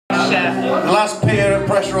Chef. The last pier that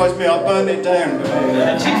pressurised me, I burned it down.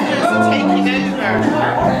 And she's just taking over.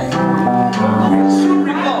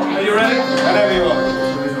 Are you ready? Whenever you want.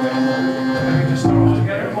 Let me just start all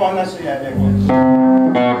together. Come on, that's the big one.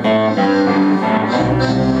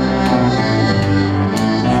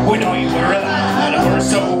 When I were a lad, I was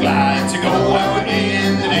so glad to go out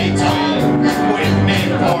in the daytime. With me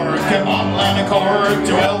pork, a bottle and a cork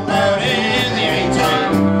to help out in the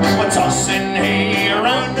daytime. We're tossing hay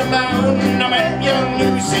around the mountain, I met young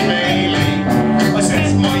Lucy Bailey. I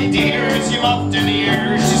says, my dears, you've often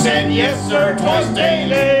heard. She said, yes sir, twice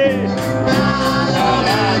daily.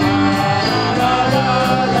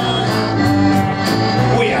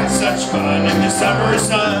 We had such fun in the summer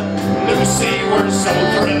sun, Lucy, we're so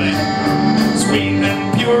thrilling. Sweet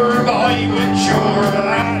and pure, but I would sure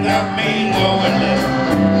that got me going.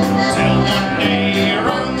 Till one day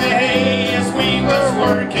around the hay, as we was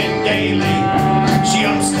working gaily, she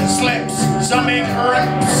humps and slips, some in her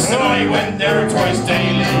hips, and I went there twice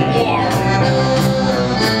daily.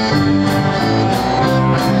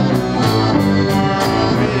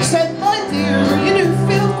 Said, my dear, you do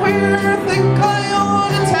feel queer, think I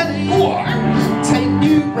ought to tell you. Take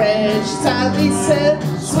new bread, she sadly said,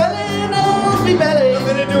 swelling on me belly.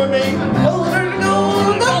 Nothing to do with me. Told her to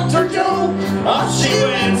go to Dr. Joe. Off she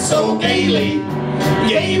went so gaily.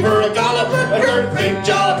 Gave her a gallop, a good big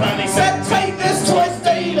jollop, and he said, take this twice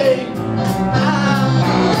daily.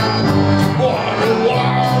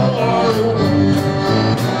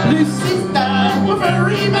 Lucy's dad were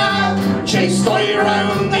very mad, Chased I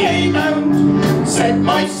around the hay mound. Said,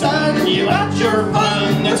 my son, you had your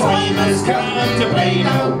fun, the time has come to play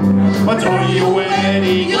now. What are you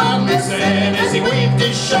ready? Young said as he waved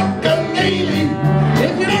his shotgun gaily.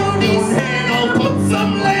 if you only And I'll put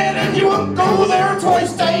some lead and you won't go there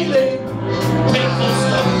twice daily. Painful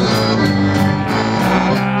stuff.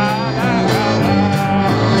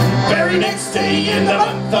 Very next day in the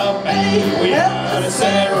month of May, we had a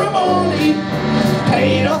ceremony.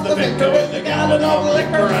 Paid off the vicar with a gallon of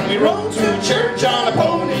liquor, and we rode to church on a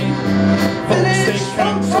pony. Folks, they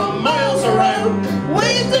come from miles around,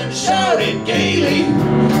 waved and shouted gaily.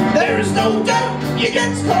 There's no doubt you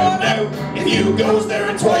gets caught out if you goes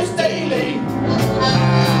there twice daily.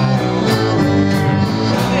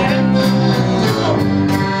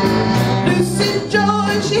 Lucy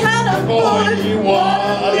Joy, she had a Boy,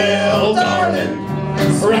 what a little darling,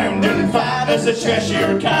 round and fat as a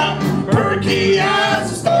Cheshire cat, perky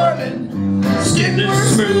as a starling, skin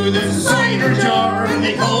as smooth as a cider jar, and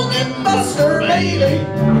they called him Buster Bailey.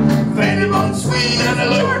 Venom on sweet and a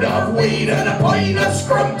load of weed and a pint of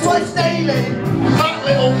scrum twice daily. That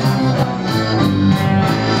little.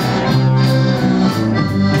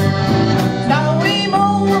 Now we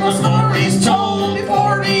moan The stories told me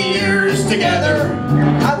 40 years together.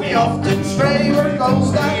 we often stray where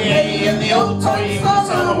goes that Hey, in the old times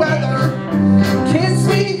of the weather. Kids,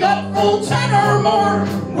 we got full 10 or more.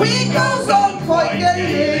 We goes on quite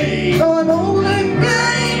gaily. So I'm old and gay.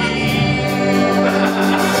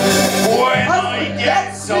 When I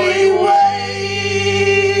get away,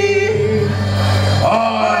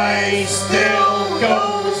 I still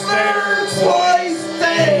goes there twice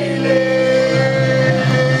daily.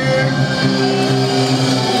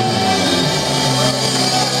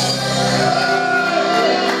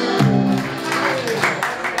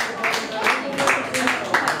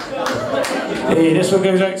 Hey, this one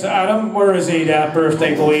goes out to Adam. Where is he, that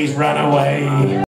birthday boy? He's run away.